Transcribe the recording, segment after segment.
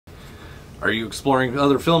Are you exploring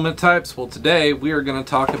other filament types? Well, today we are going to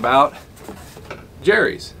talk about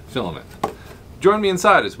Jarees Filament. Join me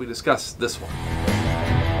inside as we discuss this one.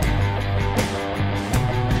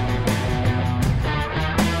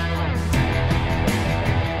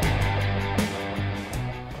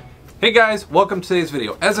 Hey guys, welcome to today's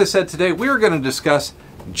video. As I said, today we are going to discuss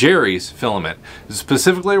Jarees Filament.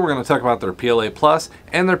 Specifically, we're going to talk about their PLA Plus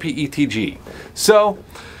and their PETG. So,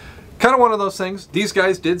 kind of one of those things. These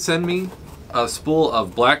guys did send me a spool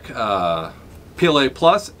of black PLA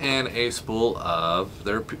Plus and a spool of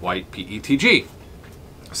their white PETG.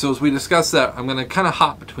 So as we discuss that, I'm going to kind of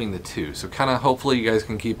hop between the two. So kind of hopefully you guys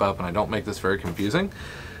can keep up and I don't make this very confusing.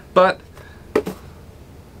 But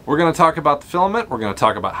we're going to talk about the filament. We're going to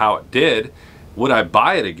talk about how it did. Would I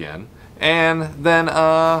buy it again? And then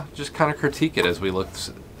just kind of critique it as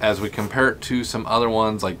we compare it to some other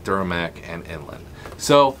ones like Duramac and Inland.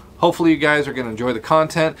 So hopefully you guys are going to enjoy the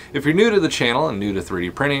content. If you're new to the channel and new to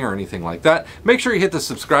 3D printing or anything like that, make sure you hit the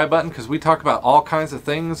subscribe button because we talk about all kinds of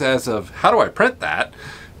things, as of how do I print that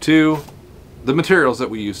to the materials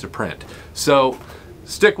that we use to print. So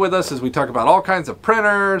stick with us as we talk about all kinds of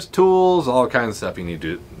printers, tools, all kinds of stuff you need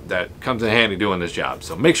to that comes in handy doing this job.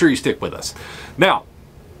 So make sure you stick with us. Now,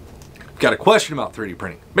 got a question about 3D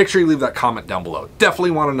printing? Make sure you leave that comment down below.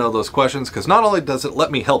 Definitely want to know those questions because not only does it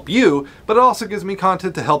let me help you, but it also gives me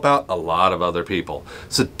content to help out a lot of other people.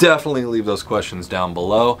 So definitely leave those questions down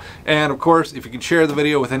below. And of course, if you can share the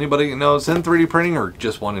video with anybody that knows in 3D printing or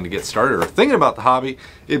just wanting to get started or thinking about the hobby,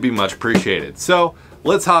 it'd be much appreciated. So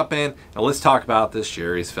let's hop in and let's talk about this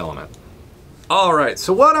Jarees Filament. All right,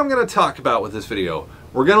 so what I'm going to talk about with this video,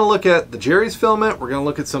 we're going to look at the Jarees filament, we're going to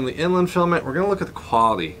look at some of the Inland filament, we're going to look at the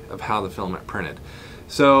quality of how the filament printed.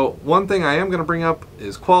 So one thing I am going to bring up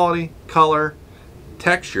is quality, color,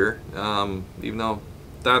 texture, even though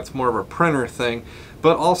that's more of a printer thing,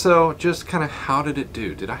 but also just kind of how did it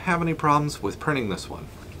do? Did I have any problems with printing this one?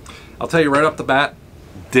 I'll tell you right off the bat,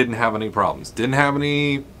 didn't have any problems. Didn't have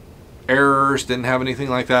any errors, didn't have anything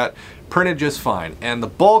like that. Printed just fine. And the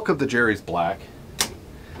bulk of the Jarees Black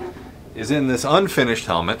is in this unfinished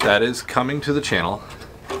helmet that is coming to the channel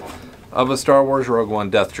of a Star Wars Rogue One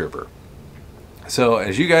Death Trooper. So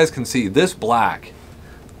as you guys can see, this black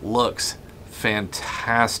looks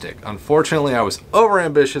fantastic. Unfortunately, I was over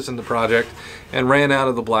ambitious in the project and ran out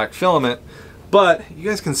of the black filament, but you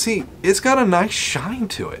guys can see it's got a nice shine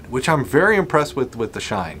to it, which I'm very impressed with the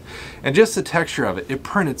shine. And just the texture of it, it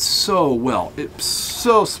printed so well. It's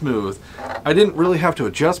so smooth. I didn't really have to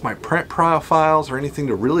adjust my print profiles or anything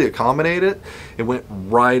to really accommodate it. It went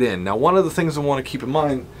right in. Now, one of the things I want to keep in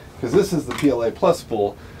mind, because this is the PLA Plus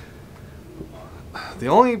spool, the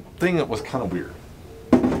only thing that was kind of weird,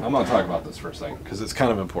 I'm going to talk about this for a second because it's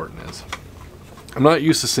kind of important, is I'm not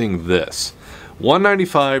used to seeing this.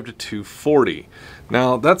 195 to 240.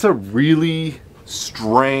 Now that's a really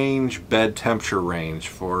strange bed temperature range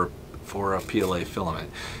for a PLA filament.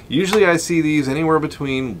 Usually I see these anywhere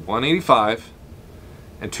between 185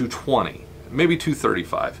 and 220, maybe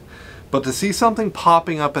 235. But to see something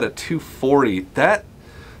popping up at a 240,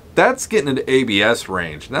 that's getting into ABS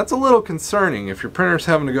range. And that's a little concerning if your printer's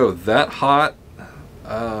having to go that hot.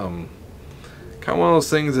 Kind of one of those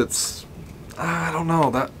things that's, I don't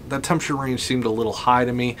know, that temperature range seemed a little high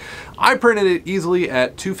to me. I printed it easily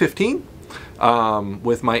at 215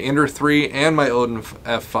 with my Ender 3 and my Odin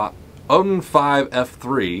 5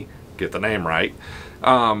 F3, get the name right.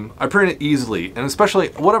 I print it easily, and especially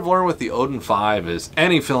what I've learned with the Odin 5 is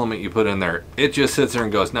any filament you put in there, it just sits there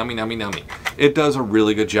and goes nummy, nummy, nummy. It does a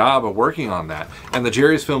really good job of working on that, and the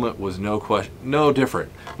Jarees filament was no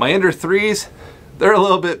different. My Ender 3s, they're a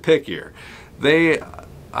little bit pickier.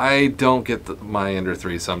 I don't get my Ender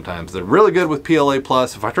 3s sometimes. They're really good with PLA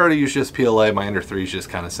Plus. If I try to use just PLA, my Ender 3s just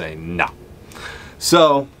kind of say no.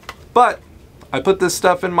 So, but I put this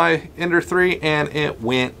stuff in my Ender 3 and it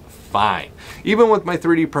went fine. Even with my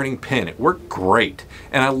 3D printing pin, it worked great.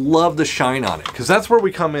 And I love the shine on it because that's where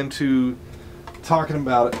we come into talking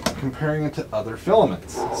about it, comparing it to other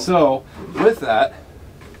filaments. So, with that,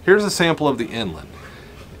 here's a sample of the Inland.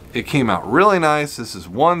 It came out really nice. This is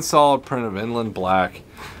one solid print of Inland Black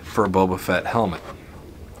for a Boba Fett helmet.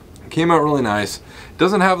 It came out really nice. It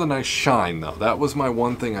doesn't have the nice shine though. That was my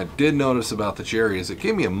one thing I did notice about the Jarees. It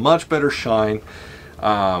gave me a much better shine.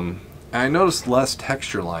 I noticed less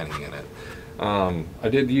texture lining in it. I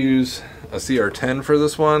did use a CR10 for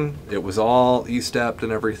this one. It was all E-stepped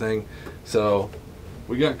and everything. So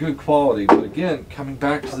we got good quality. But again, coming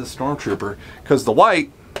back to the Stormtrooper, because the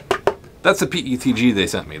white, that's the PETG they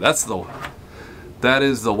sent me. That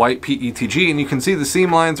is the white PETG, and you can see the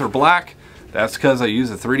seam lines are black. That's because I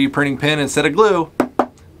use a 3D printing pen instead of glue.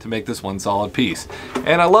 to make this one solid piece.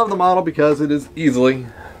 And I love the model because it is easily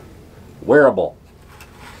wearable.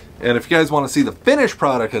 And if you guys want to see the finished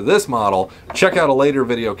product of this model, check out a later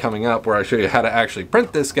video coming up where I show you how to actually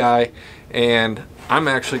print this guy. And I'm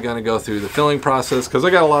actually going to go through the filling process because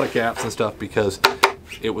I got a lot of gaps and stuff because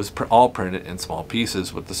it was all printed in small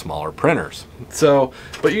pieces with the smaller printers. So,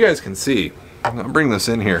 but you guys can see, I'll bring this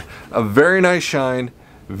in here, a very nice shine,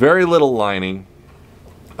 very little lining.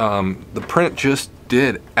 The print just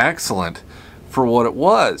did excellent for what it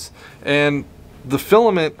was. And the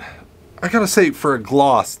filament, I gotta say, for a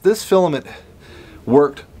gloss, this filament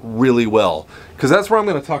worked really well, because that's where I'm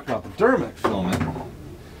going to talk about the Duramac filament.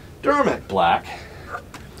 Duramac Black,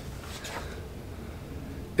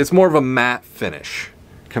 it's more of a matte finish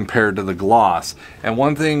compared to the gloss. And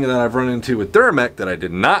one thing that I've run into with Duramac that I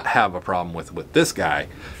did not have a problem with this guy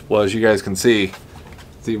was, you guys can see,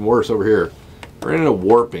 it's even worse over here. I ran into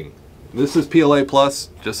warping. This is PLA Plus,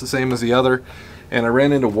 just the same as the other, and I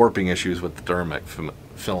ran into warping issues with the Duramac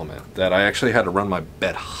filament that I actually had to run my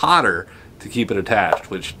bed hotter to keep it attached,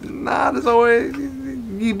 which not as always.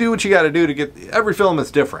 You do what you got to do to get, every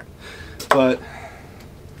filament's different. But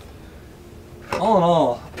all in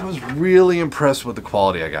all, I was really impressed with the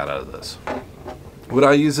quality I got out of this. Would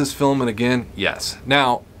I use this filament again? Yes.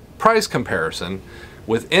 Now, price comparison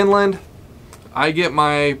with Inland, I get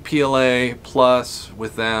my PLA Plus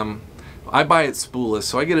with them. I buy it spoolless,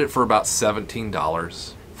 so I get it for about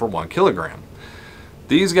 $17 for 1 kilogram.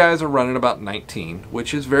 These guys are running about $19,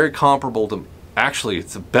 which is very comparable to, actually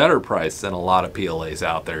it's a better price than a lot of PLAs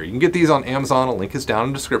out there. You can get these on Amazon, a link is down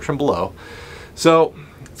in the description below. So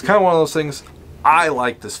it's kind of one of those things. I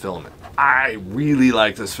like this filament. I really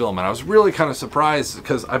like this filament. I was really kind of surprised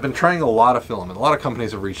because I've been trying a lot of filament. A lot of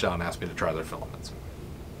companies have reached out and asked me to try their filaments.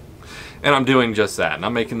 And I'm doing just that, and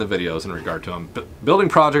I'm making the videos in regard to them, building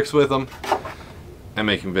projects with them and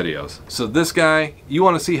making videos. So this guy, you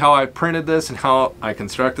want to see how I printed this and how I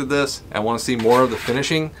constructed this, and want to see more of the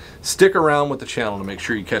finishing, stick around with the channel to make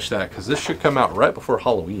sure you catch that, because this should come out right before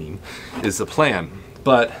Halloween is the plan.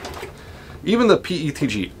 But even the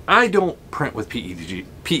PETG, I don't print with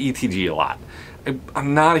PETG a lot.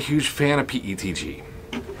 I'm not a huge fan of PETG.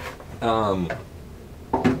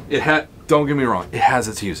 Don't get me wrong, it has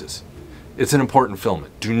its uses. It's an important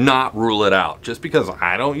filament. Do not rule it out. Just because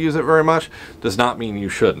I don't use it very much does not mean you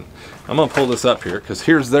shouldn't. I'm going to pull this up here because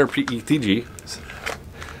here's their PETG.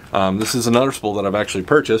 This is another spool that I've actually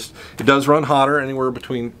purchased. It does run hotter, anywhere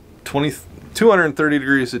between 230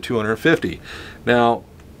 degrees to 250. Now,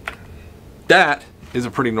 that is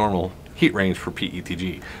a pretty normal heat range for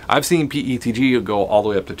PETG. I've seen PETG go all the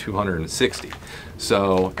way up to 260.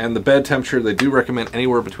 So, and the bed temperature, they do recommend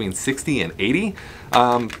anywhere between 60 and 80.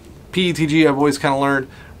 PETG, I've always kind of learned,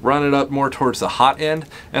 run it up more towards the hot end.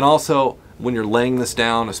 And also, when you're laying this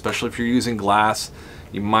down, especially if you're using glass,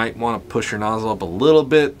 you might want to push your nozzle up a little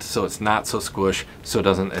bit so it's not so squish, so it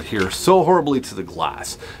doesn't adhere so horribly to the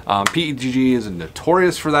glass. PETG is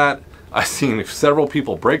notorious for that. I've seen several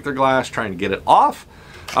people break their glass trying to get it off.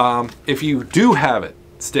 If you do have it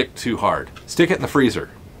stick too hard, stick it in the freezer.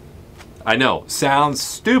 I know, sounds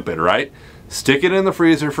stupid, right? Stick it in the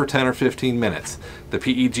freezer for 10 or 15 minutes. The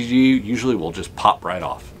PETG usually will just pop right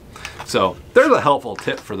off. So there's a helpful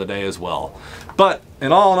tip for the day as well. But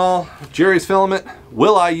in all, Jarees Filament,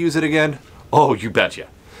 will I use it again? Oh, you betcha.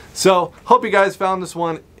 So hope you guys found this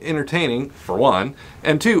one entertaining, for one,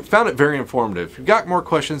 and two, found it very informative. If you've got more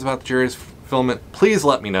questions about the Jarees Filament, please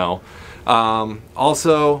let me know.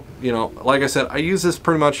 Also, you know, like I said, I use this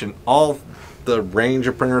pretty much in all the range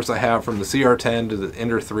of printers I have, from the CR10 to the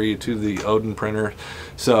Ender 3 to the Odin printer.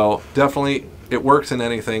 So definitely it works in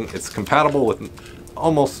anything. It's compatible with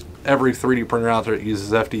almost every 3D printer out there that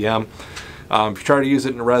uses FDM. If you try to use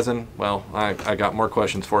it in resin, well, I got more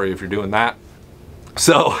questions for you if you're doing that.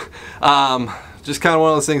 So just kind of one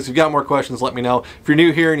of those things. If you've got more questions, let me know. If you're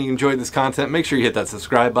new here and you enjoyed this content, make sure you hit that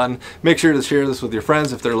subscribe button. Make sure to share this with your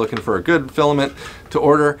friends if they're looking for a good filament to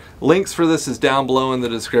order. Links for this is down below in the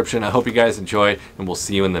description. I hope you guys enjoy, and we'll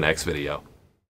see you in the next video.